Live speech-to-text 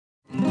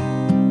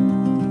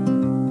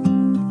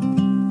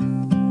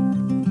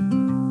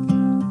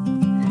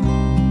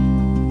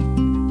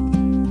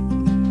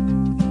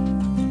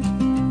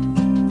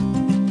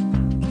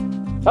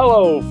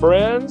Hello,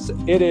 friends.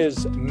 It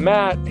is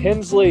Matt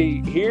Hensley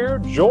here,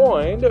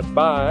 joined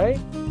by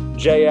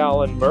J.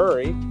 Allen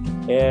Murray.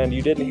 And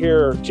you didn't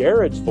hear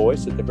Jared's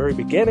voice at the very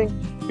beginning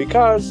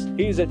because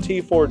he's at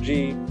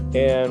T4G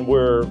and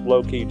we're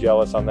low-key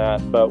jealous on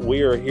that. But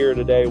we are here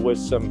today with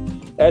some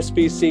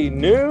SBC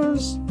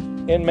news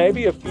and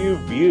maybe a few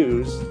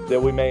views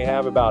that we may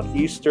have about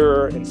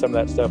Easter and some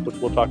of that stuff, which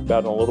we'll talk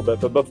about in a little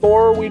bit. But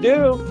before we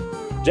do,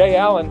 J.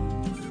 Allen,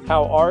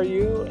 how are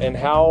you and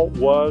how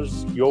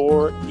was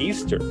your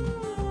Easter?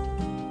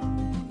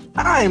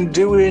 I'm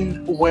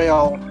doing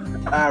well,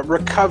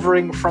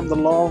 recovering from the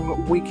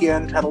long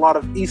weekend. Had a lot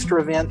of Easter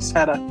events,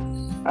 had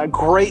a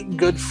great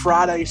Good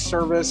Friday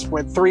service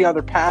with three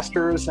other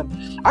pastors.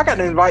 And I got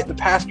to invite the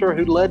pastor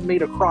who led me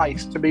to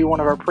Christ to be one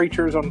of our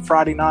preachers on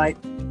Friday night.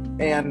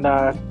 And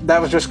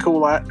that was just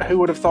cool. Who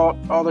would have thought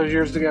all those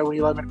years ago when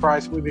he led me to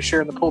Christ, we'd be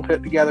sharing the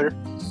pulpit together.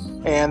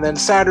 And then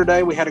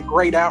Saturday, we had a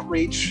great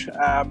outreach.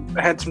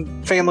 Had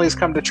some families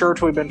come to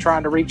church we've been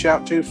trying to reach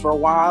out to for a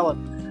while.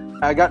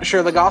 And I got to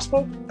share the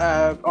gospel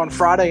on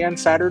Friday and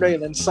Saturday.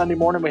 And then Sunday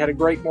morning, we had a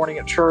great morning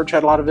at church,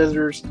 had a lot of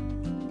visitors,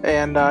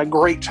 and a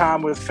great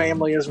time with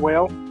family as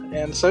well.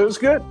 And so it was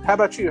good. How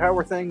about you? How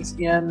were things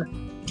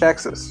in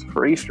Texas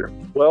for Easter?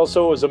 Well,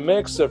 so it was a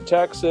mix of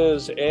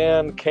Texas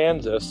and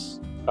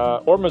Kansas,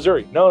 or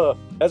Missouri. No,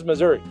 that's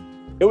Missouri.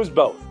 It was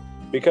both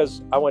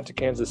because I went to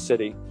Kansas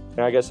City.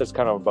 And I guess that's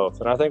kind of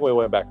both. And I think we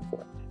went back and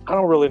forth. I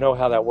don't really know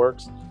how that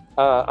works.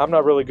 I'm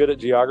not really good at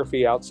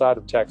geography outside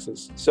of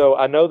Texas. So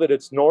I know that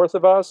it's north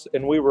of us,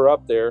 and we were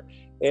up there.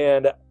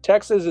 And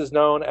Texas is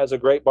known as a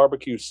great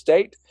barbecue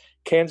state.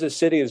 Kansas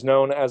City is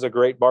known as a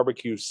great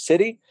barbecue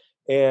city.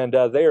 And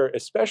they are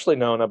especially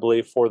known, I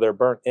believe, for their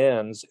burnt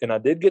ends. And I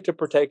did get to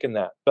partake in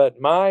that.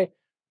 But my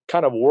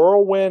kind of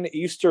whirlwind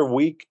Easter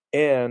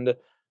weekend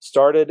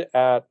started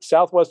at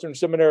Southwestern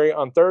Seminary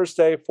on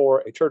Thursday for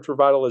a church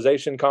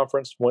revitalization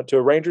conference, went to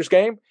a Rangers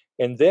game,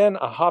 and then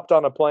I hopped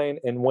on a plane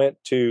and went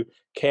to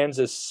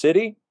Kansas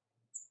City,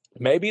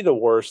 maybe the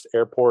worst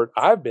airport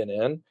I've been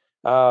in.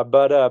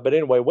 But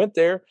anyway, went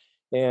there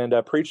and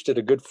preached at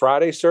a Good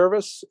Friday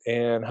service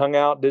and hung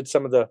out, did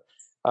some of the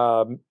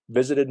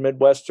visited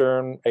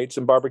Midwestern, ate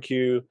some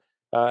barbecue,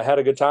 had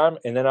a good time,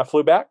 and then I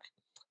flew back.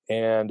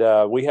 And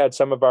we had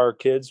some of our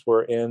kids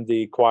were in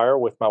the choir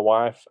with my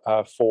wife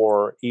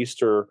for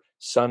Easter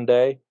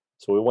Sunday.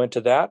 So we went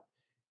to that.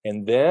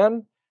 And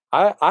then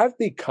I've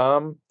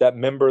become that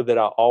member that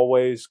I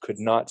always could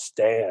not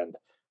stand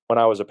when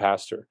I was a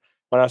pastor.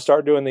 When I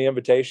start doing the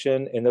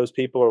invitation and those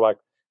people are like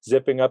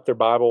zipping up their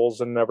Bibles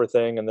and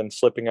everything and then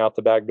slipping out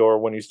the back door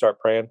when you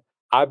start praying,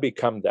 I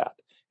become that.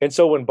 And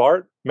so when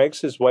Bart makes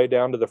his way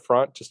down to the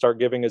front to start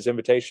giving his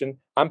invitation,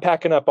 I'm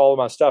packing up all of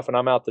my stuff and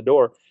I'm out the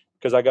door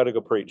because I got to go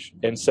preach.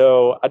 And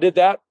so I did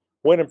that,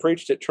 went and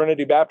preached at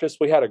Trinity Baptist.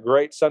 We had a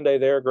great Sunday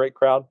there, great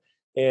crowd.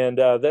 And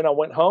then I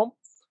went home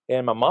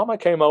and my mama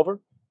came over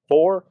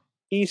for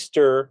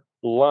Easter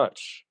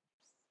lunch.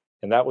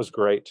 And that was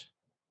great.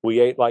 We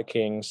ate like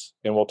kings,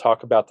 and we'll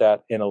talk about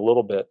that in a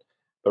little bit.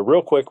 But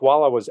real quick,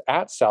 while I was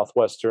at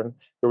Southwestern,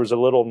 there was a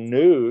little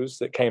news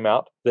that came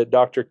out that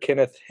Dr.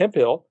 Kenneth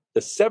Hemphill,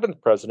 the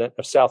seventh president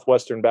of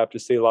Southwestern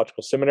Baptist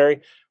Theological Seminary,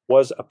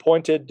 was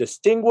appointed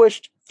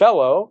Distinguished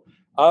Fellow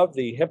of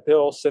the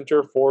Hemphill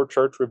Center for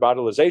Church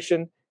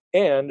Revitalization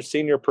and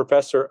Senior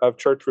Professor of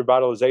Church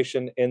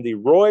Revitalization in the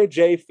Roy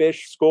J.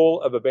 Fish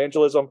School of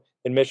Evangelism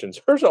and Missions.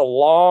 There's a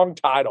long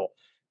title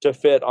to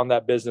fit on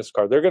that business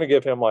card. They're going to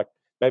give him like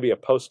maybe a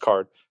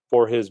postcard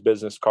for his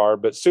business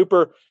card. But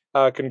super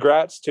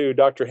congrats to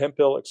Dr.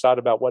 Hemphill. Excited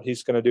about what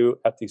he's going to do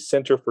at the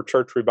Center for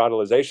Church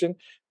Revitalization.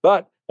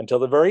 But until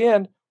the very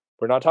end,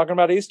 we're not talking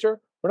about Easter.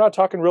 We're not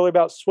talking really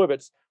about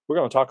Swibbits. We're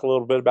going to talk a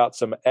little bit about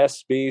some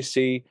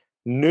SBC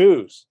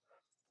news.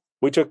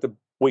 We took the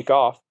week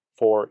off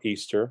for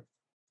Easter,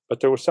 but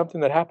there was something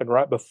that happened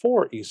right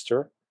before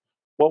Easter.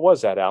 What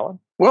was that, Alan?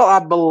 Well, I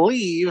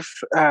believe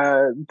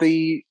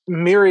the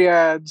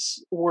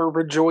myriads were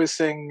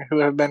rejoicing who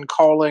have been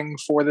calling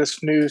for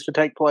this news to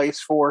take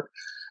place for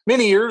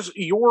many years.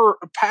 Your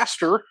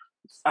pastor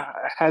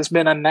has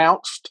been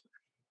announced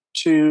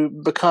to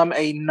become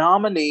a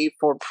nominee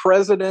for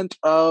president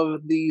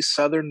of the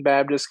Southern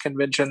Baptist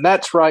Convention.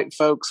 That's right,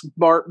 folks.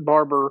 Bart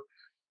Barber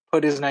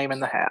put his name in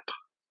the hat.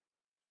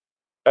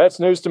 That's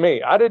news to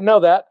me. I didn't know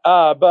that,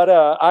 but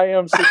I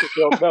am super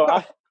thrilled.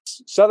 No,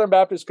 Southern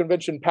Baptist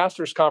Convention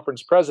Pastors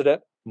Conference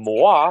President,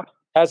 Moi,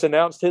 has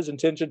announced his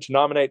intention to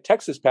nominate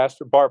Texas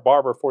pastor Bart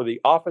Barber for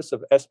the office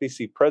of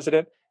SBC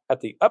President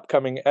at the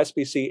upcoming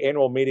SBC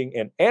annual meeting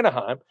in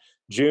Anaheim,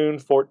 June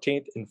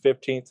 14th and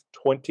 15th,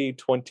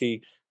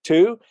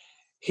 2022.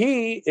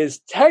 He is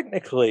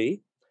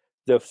technically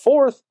the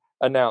fourth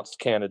announced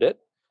candidate,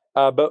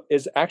 but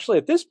is actually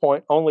at this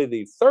point only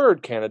the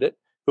third candidate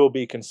who will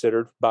be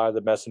considered by the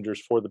messengers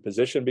for the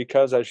position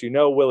because, as you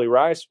know, Willie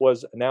Rice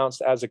was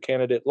announced as a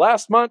candidate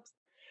last month,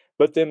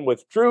 but then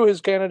withdrew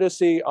his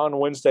candidacy on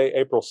Wednesday,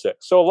 April 6th.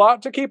 So a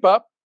lot to keep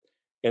up.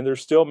 and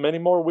there's still many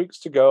more weeks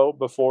to go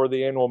before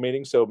the annual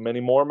meeting, so many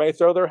more may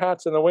throw their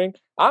hats in the ring.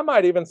 I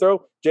might even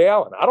throw Jay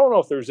Allen. I don't know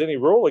if there's any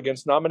rule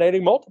against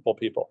nominating multiple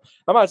people.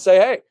 I might say,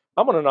 hey,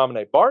 I'm going to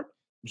nominate Bart,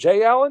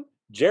 Jay Allen,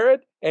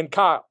 Jared, and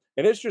Kyle.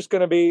 And it's just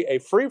going to be a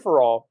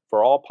free-for-all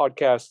for all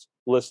podcast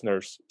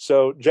listeners.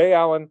 So, Jay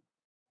Allen,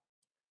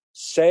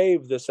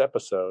 save this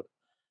episode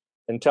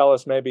and tell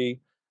us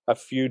maybe a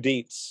few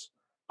deets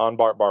on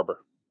Bart Barber.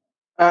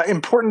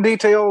 Important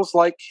details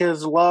like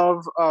his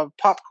love of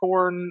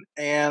popcorn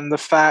and the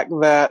fact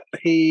that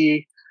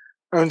he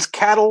owns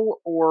cattle,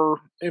 or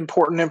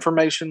important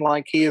information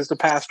like he is the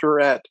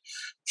pastor at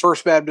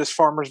First Baptist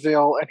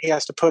Farmersville and he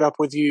has to put up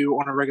with you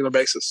on a regular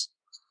basis.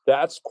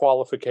 That's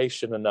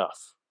qualification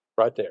enough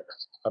right there.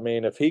 I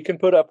mean, if he can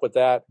put up with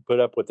that, put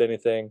up with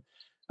anything.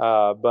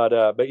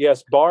 But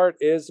yes, Bart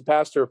is the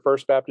pastor of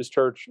First Baptist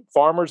Church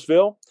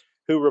Farmersville,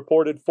 who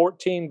reported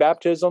 14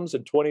 baptisms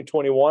in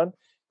 2021,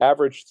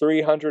 averaged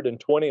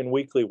 320 in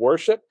weekly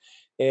worship,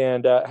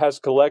 and has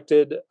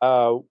collected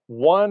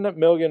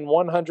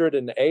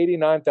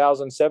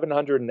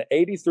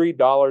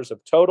 $1,189,783 of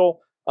total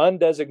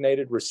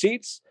undesignated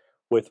receipts,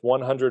 with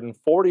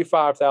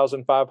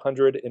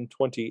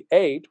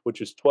 $145,528,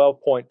 which is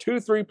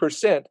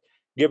 12.23%,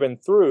 given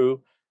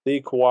through the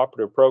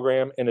cooperative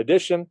program. In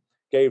addition,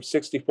 gave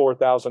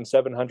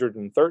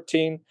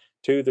 $64,713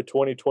 to the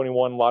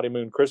 2021 Lottie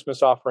Moon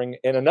Christmas offering,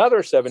 and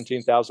another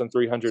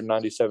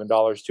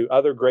 $17,397 to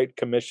other Great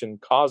Commission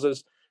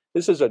causes.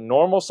 This is a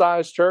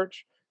normal-sized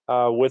church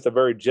with a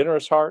very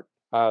generous heart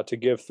to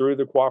give through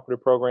the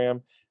cooperative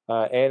program.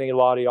 Annie,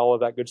 Lottie, all of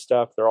that good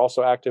stuff. They're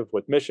also active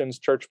with missions,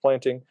 church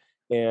planting,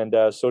 and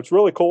so it's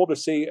really cool to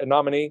see a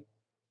nominee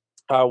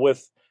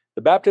with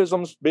the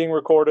baptisms being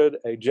recorded,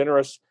 a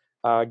generous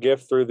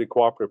gift through the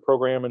cooperative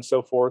program, and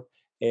so forth.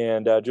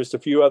 And just a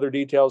few other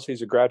details.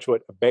 He's a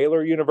graduate of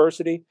Baylor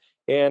University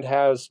and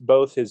has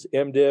both his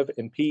MDiv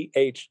and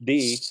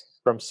PhD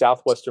from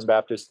Southwestern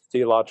Baptist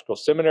Theological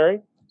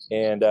Seminary.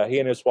 And he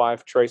and his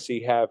wife,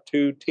 Tracy, have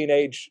 2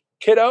 teenage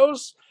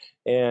kiddos,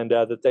 and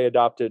that they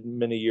adopted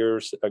many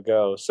years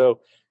ago. So,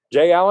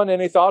 Jay Allen,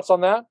 any thoughts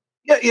on that?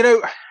 Yeah,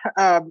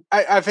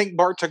 I think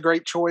Bart's a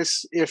great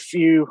choice. If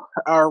you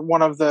are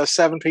one of the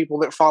 7 people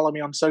that follow me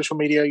on social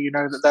media, you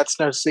know that that's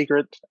no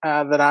secret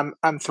that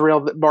I'm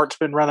thrilled that Bart's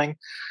been running.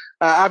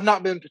 I've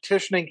not been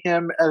petitioning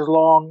him as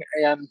long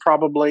and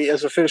probably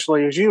as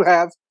officially as you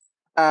have,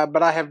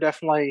 but I have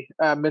definitely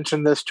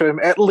mentioned this to him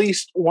at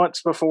least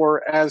once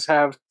before, as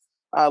have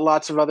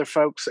lots of other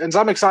folks. And so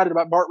I'm excited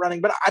about Bart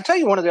running. But I tell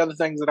you, one of the other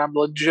things that I'm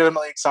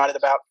legitimately excited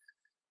about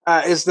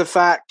is the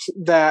fact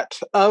that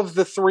of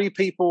the 3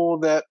 people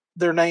that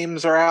their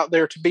names are out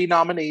there to be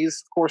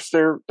nominees, of course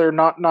they're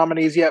not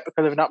nominees yet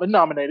because they've not been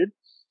nominated.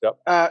 Yep.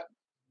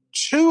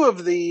 2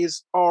 of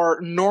these are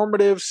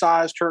normative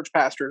sized church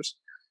pastors,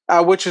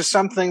 which is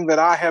something that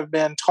I have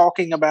been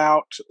talking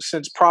about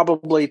since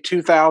probably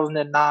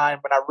 2009,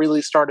 when I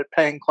really started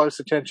paying close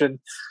attention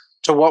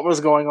to what was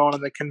going on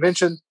in the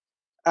convention.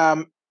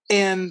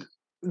 And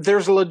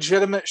there's a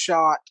legitimate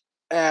shot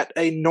at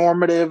a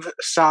normative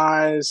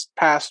size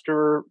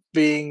pastor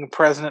being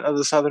president of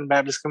the Southern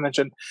Baptist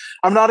Convention.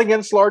 I'm not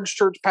against large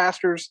church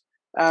pastors,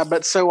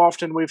 but so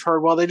often we've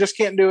heard, well, they just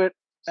can't do it.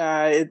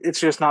 It's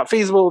just not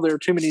feasible. There are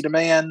too many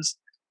demands.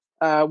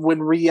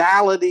 When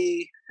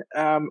reality,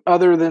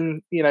 other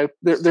than,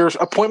 there's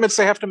appointments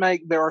they have to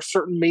make. There are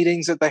certain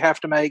meetings that they have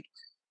to make,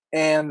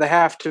 and they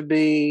have to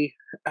be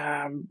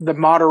the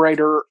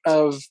moderator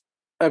of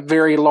a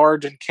very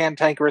large and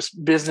cantankerous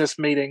business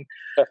meeting.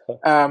 They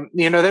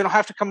don't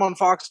have to come on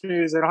Fox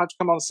News. They don't have to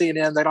come on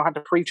CNN. They don't have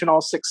to preach in all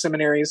 6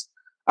 seminaries.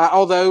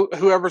 Although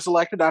whoever's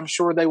elected, I'm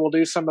sure they will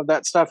do some of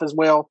that stuff as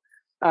well.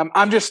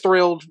 I'm just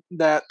thrilled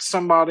that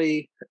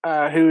somebody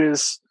who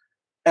is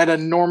at a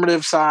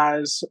normative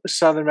size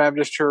Southern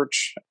Baptist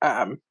church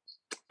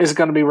is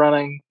going to be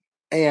running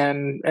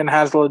and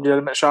has a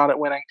legitimate shot at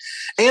winning.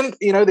 And,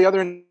 the other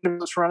individual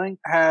that's running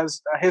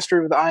has a history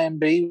with the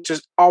IMB, which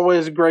is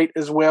always great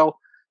as well,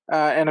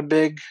 and a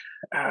big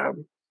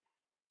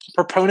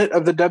proponent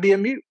of the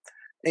WMU.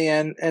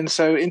 And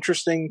so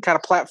interesting kind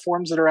of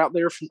platforms that are out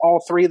there from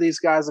all 3 of these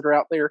guys that are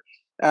out there.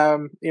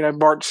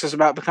 Bart says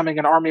about becoming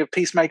an army of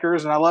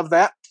peacemakers, and I love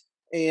that.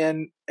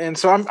 And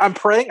so I'm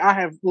praying. I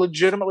have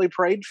legitimately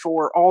prayed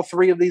for all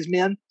 3 of these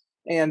men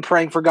and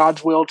praying for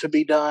God's will to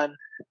be done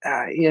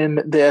in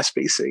the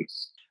SBC.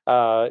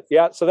 So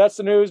that's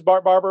the news.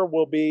 Bart Barber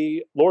will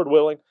be, Lord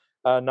willing,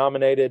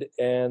 nominated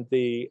in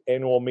the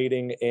annual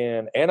meeting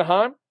in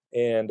Anaheim.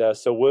 And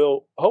so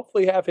we'll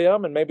hopefully have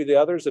him and maybe the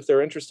others, if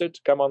they're interested,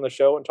 to come on the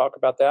show and talk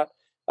about that.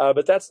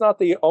 But that's not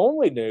the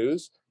only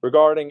news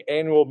regarding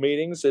annual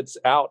meetings. It's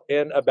out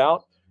and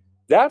about.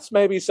 That's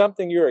maybe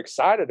something you're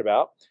excited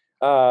about.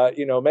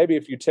 Maybe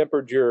if you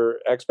tempered your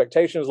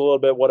expectations a little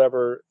bit,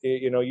 whatever,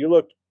 you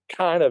looked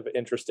kind of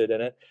interested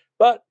in it.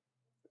 But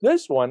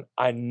this one,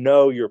 I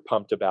know you're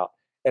pumped about.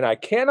 And I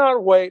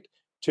cannot wait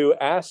to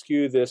ask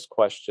you this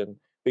question,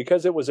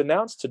 because it was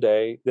announced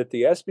today that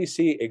the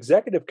SBC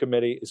Executive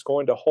Committee is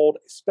going to hold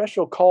a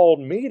special called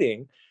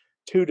meeting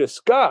to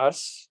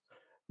discuss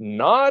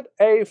not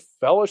a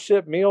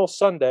fellowship meal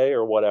Sunday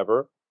or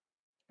whatever.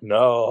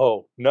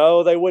 No,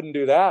 they wouldn't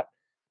do that.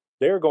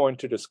 They're going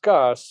to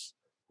discuss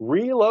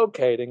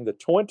relocating the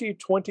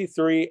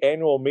 2023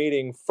 annual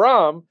meeting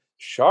from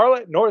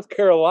Charlotte, North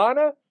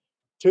Carolina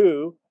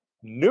to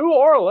New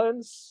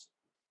Orleans,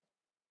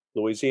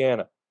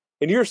 Louisiana.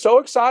 And you're so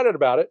excited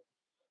about it.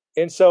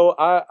 And so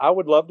I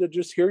would love to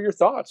just hear your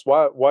thoughts.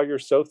 Why you're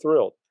so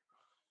thrilled.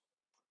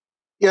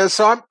 Yeah,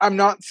 so I'm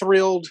not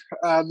thrilled.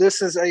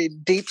 This is a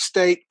deep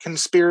state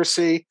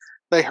conspiracy.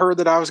 They heard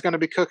that I was going to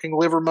be cooking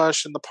liver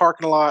mush in the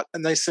parking lot,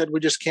 and they said we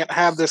just can't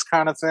have this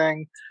kind of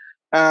thing.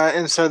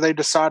 And so they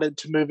decided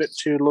to move it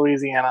to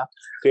Louisiana.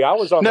 See, I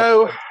was on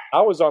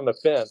the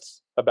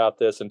fence about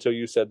this until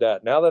you said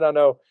that. Now that I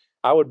know,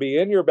 I would be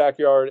in your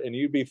backyard and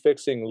you'd be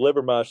fixing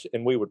liver mush,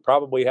 and we would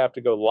probably have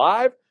to go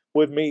live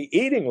with me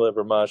eating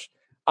liver mush.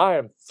 I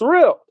am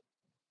thrilled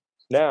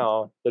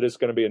now that it's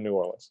going to be in New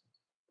Orleans.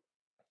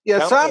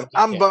 Yeah, so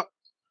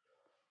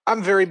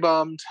I'm very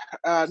bummed.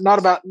 Not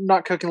about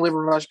not cooking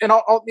liver mush, and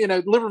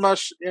liver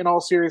mush. In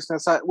all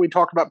seriousness, we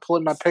talked about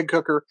pulling my pig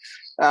cooker,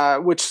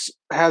 which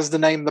has the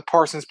name the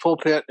Parsons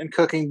Pulpit, and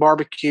cooking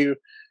barbecue.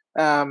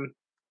 And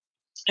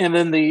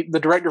then the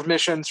director of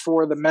missions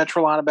for the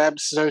Metrolina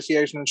Baptist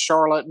Association in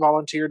Charlotte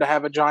volunteered to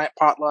have a giant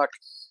potluck.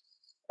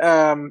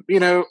 I'm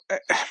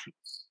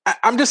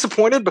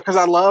disappointed because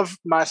I love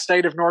my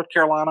state of North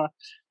Carolina.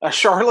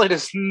 Charlotte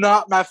is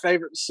not my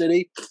favorite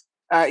city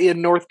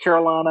in North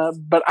Carolina,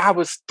 but I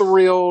was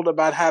thrilled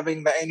about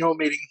having the annual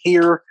meeting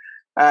here,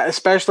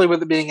 especially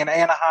with it being in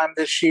Anaheim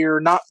this year.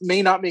 Not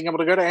being able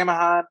to go to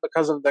Anaheim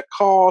because of the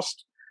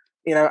cost.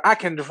 I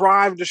can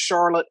drive to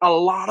Charlotte. A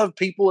lot of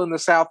people in the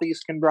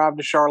Southeast can drive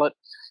to Charlotte,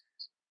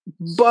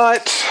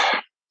 but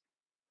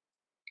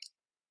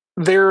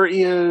there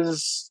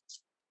is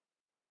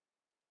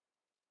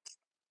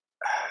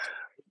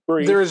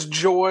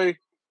joy.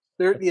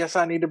 Yes,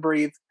 I need to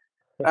breathe.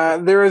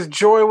 There is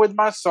joy with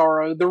my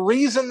sorrow. The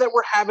reason that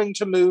we're having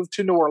to move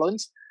to New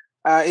Orleans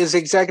is the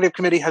executive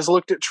committee has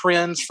looked at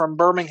trends from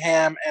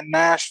Birmingham and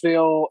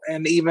Nashville,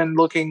 and even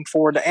looking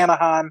forward to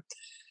Anaheim.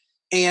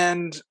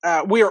 And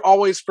we are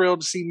always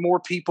thrilled to see more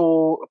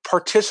people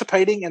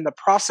participating in the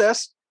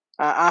process.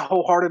 I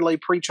wholeheartedly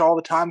preach all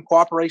the time,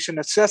 cooperation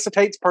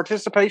necessitates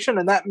participation,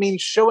 and that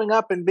means showing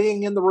up and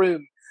being in the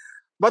room.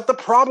 But the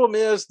problem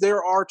is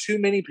there are too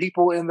many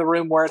people in the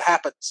room where it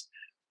happens.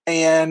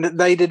 And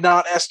they did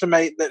not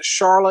estimate that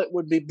Charlotte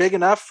would be big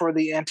enough for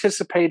the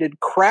anticipated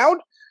crowd.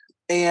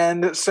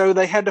 And so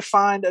they had to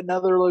find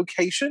another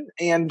location.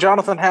 And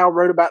Jonathan Howe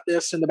wrote about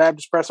this in the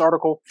Baptist Press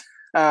article.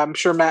 I'm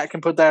sure Matt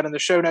can put that in the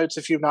show notes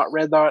if you've not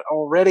read that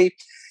already.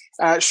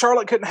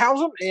 Charlotte couldn't house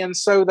them, and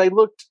so they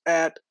looked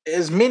at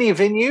as many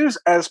venues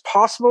as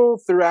possible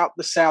throughout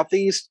the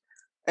Southeast.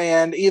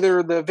 And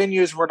either the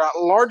venues were not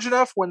large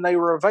enough when they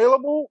were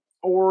available,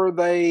 or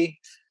they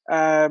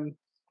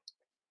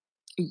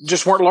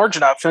just weren't large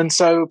enough. And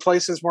so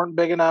places weren't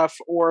big enough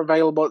or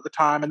available at the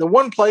time. And the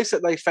one place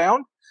that they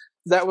found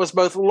that was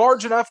both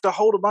large enough to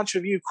hold a bunch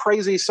of you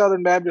crazy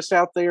Southern Baptists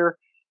out there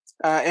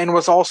and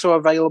was also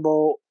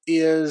available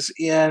is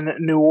in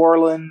New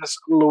Orleans,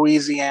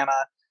 Louisiana.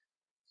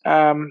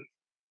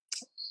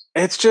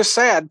 It's just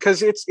sad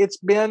because it's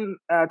been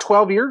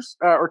 12 years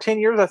or 10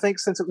 years, I think,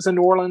 since it was in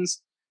New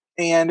Orleans.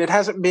 And it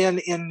hasn't been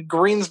in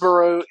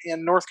Greensboro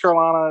in North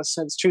Carolina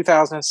since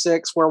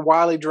 2006, where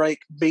Wiley Drake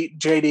beat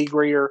J.D.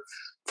 Greer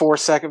for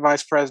second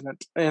vice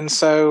president. And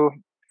so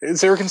is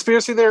there a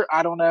conspiracy there?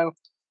 I don't know.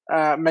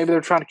 Maybe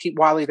they're trying to keep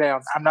Wiley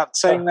down. I'm not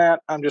saying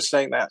that. I'm just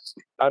saying that.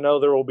 I know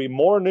there will be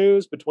more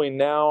news between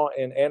now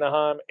and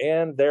Anaheim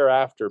and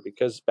thereafter,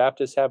 because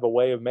Baptists have a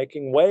way of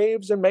making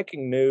waves and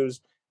making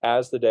news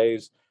as the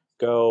days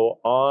go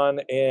on.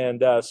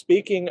 And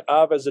speaking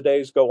of as the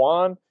days go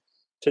on,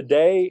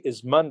 today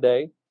is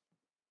Monday,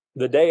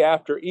 the day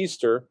after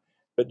Easter,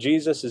 but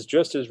Jesus is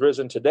just as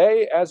risen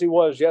today as he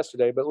was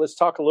yesterday. But let's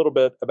talk a little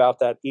bit about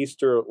that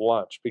Easter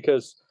lunch,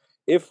 because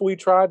if we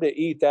tried to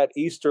eat that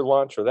Easter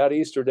lunch or that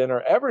Easter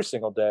dinner every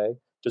single day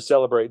to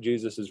celebrate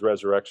Jesus'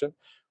 resurrection,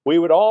 we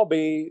would all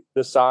be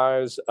the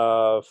size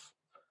of,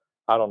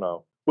 I don't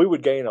know, we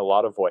would gain a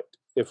lot of weight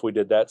if we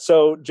did that.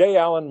 So, Jay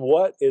Allen,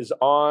 what is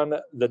on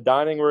the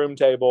dining room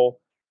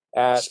table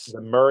at the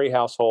Murray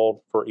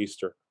household for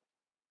Easter?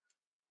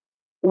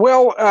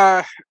 Well,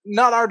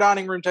 not our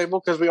dining room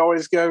table, because we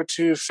always go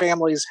to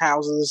families'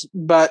 houses,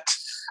 but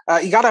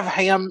you got to have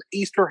ham,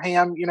 Easter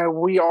ham.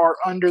 We are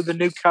under the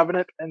new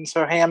covenant, and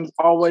so ham's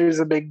always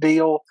a big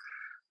deal.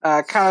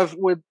 Kind of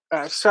with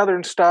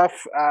Southern stuff,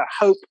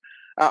 Hope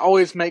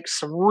always makes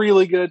some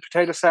really good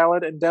potato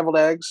salad and deviled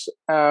eggs.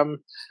 Matter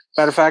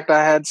of fact,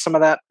 I had some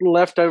of that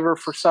left over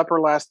for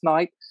supper last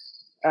night.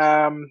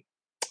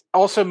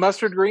 Also,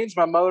 mustard greens.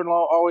 My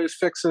mother-in-law always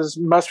fixes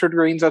mustard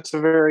greens. That's a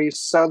very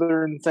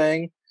Southern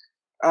thing.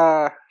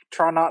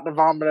 Try not to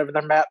vomit over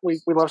there, Matt. We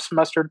love some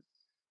mustard.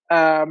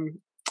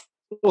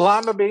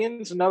 Lima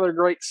beans, another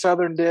great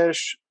Southern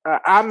dish.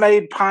 I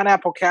made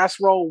pineapple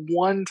casserole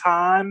one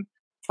time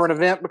for an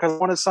event because I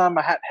wanted some.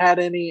 I hadn't had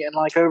any in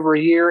like over a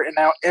year, and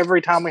now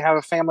every time we have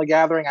a family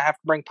gathering, I have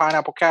to bring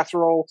pineapple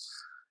casserole.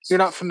 You're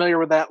not familiar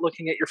with that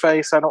looking at your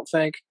face, I don't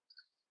think.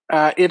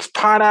 It's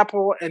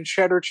pineapple and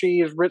cheddar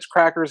cheese, Ritz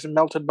crackers, and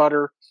melted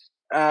butter.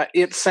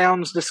 It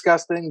sounds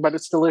disgusting, but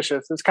it's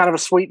delicious. It's kind of a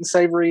sweet and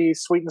savory,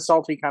 sweet and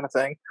salty kind of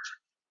thing.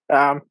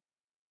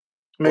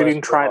 Maybe you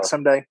can try it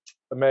someday.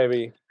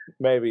 Maybe.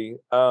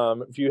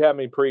 If you have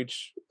me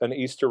preach an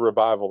Easter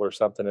revival or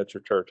something at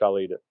your church, I'll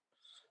eat it.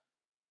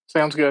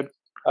 Sounds good.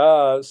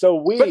 But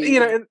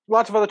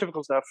lots of other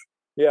typical stuff.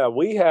 Yeah,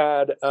 we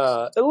had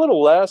a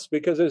little less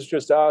because it's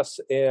just us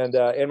and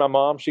my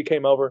mom. She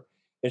came over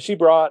and she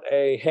brought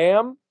a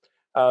ham.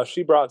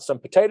 She brought some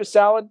potato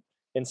salad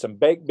and some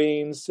baked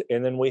beans,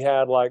 and then we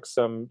had like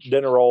some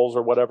dinner rolls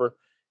or whatever.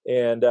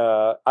 And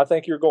I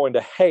think you're going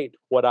to hate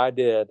what I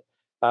did,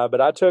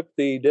 but I took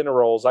the dinner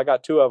rolls. I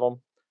got 2 of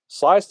them,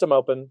 sliced them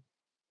open,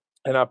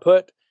 and I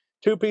put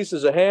 2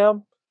 pieces of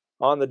ham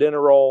on the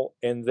dinner roll,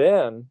 and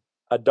then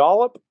a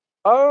dollop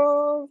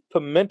of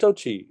pimento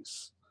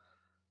cheese.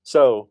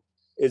 So,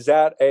 is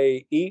that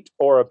a eat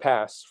or a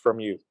pass from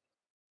you?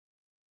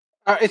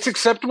 It's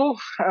acceptable.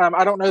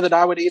 I don't know that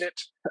I would eat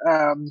it,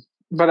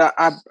 but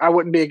I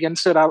wouldn't be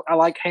against it. I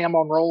like ham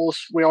on rolls.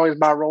 We always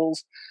buy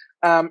rolls.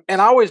 And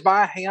I always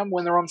buy ham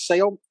when they're on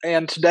sale.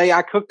 And today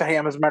I cooked the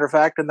ham, as a matter of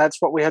fact, and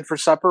that's what we had for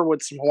supper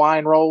with some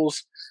Hawaiian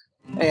rolls.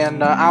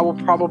 And I will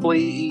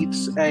probably eat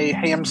a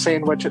ham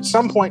sandwich at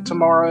some point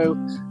tomorrow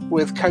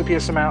with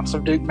copious amounts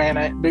of Duke's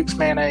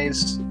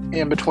mayonnaise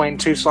in between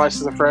 2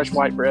 slices of fresh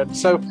white bread.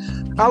 So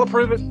I'll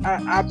approve it.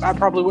 I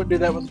probably wouldn't do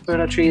that with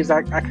pimento cheese.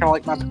 I kind of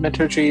like my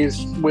pimento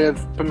cheese with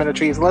pimento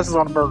cheese, unless it's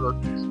on a burger.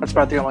 That's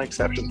about the only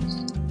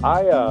exception.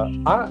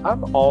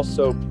 I'm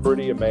also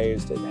pretty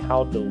amazed at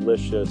how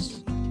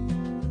delicious,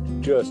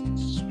 just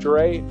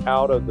straight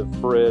out of the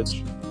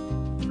fridge,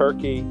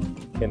 turkey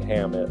and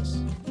ham is.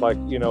 Like,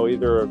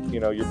 either,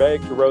 your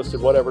baked or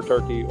roasted, whatever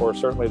turkey, or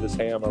certainly this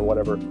ham or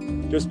whatever,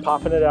 just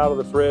popping it out of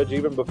the fridge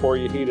even before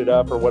you heat it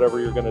up or whatever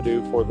you're going to do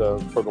for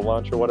the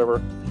lunch or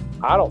whatever.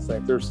 I don't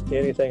think there's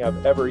anything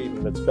I've ever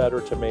eaten that's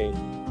better to me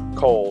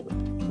cold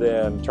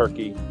than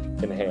turkey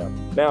and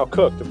ham. Now,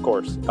 cooked, of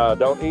course.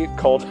 Don't eat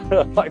cold.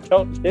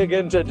 Don't dig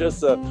into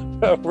just a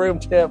room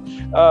temp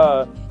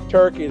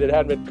turkey that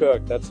hadn't been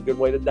cooked. That's a good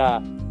way to die.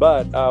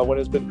 But when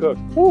it's been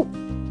cooked, whoo,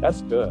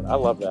 that's good. I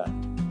love that.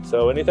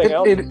 So anything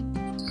else?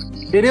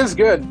 It is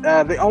good.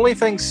 The only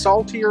thing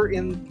saltier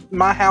in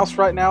my house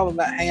right now than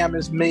that ham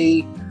is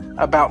me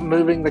about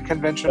moving the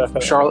convention from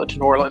Charlotte to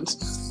New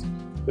Orleans.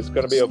 It's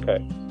going to be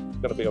okay. It's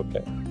going to be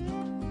okay.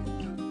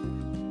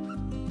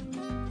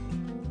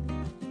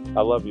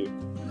 I love you.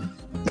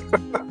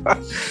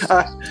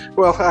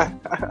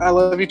 I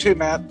love you too,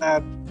 Matt.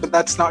 But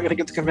that's not going to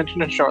get the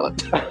convention in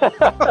Charlotte.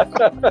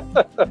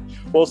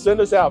 Well,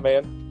 send us out,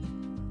 man.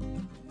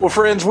 Well,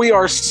 friends, we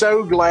are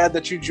so glad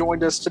that you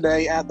joined us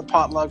today at the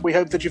potluck. We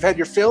hope that you've had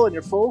your fill and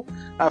you're full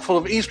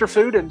of Easter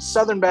food and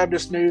Southern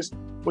Baptist news.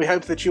 We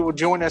hope that you will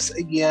join us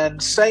again,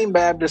 same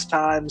Baptist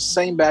time,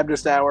 same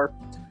Baptist hour.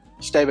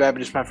 Stay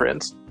Baptist, my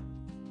friends.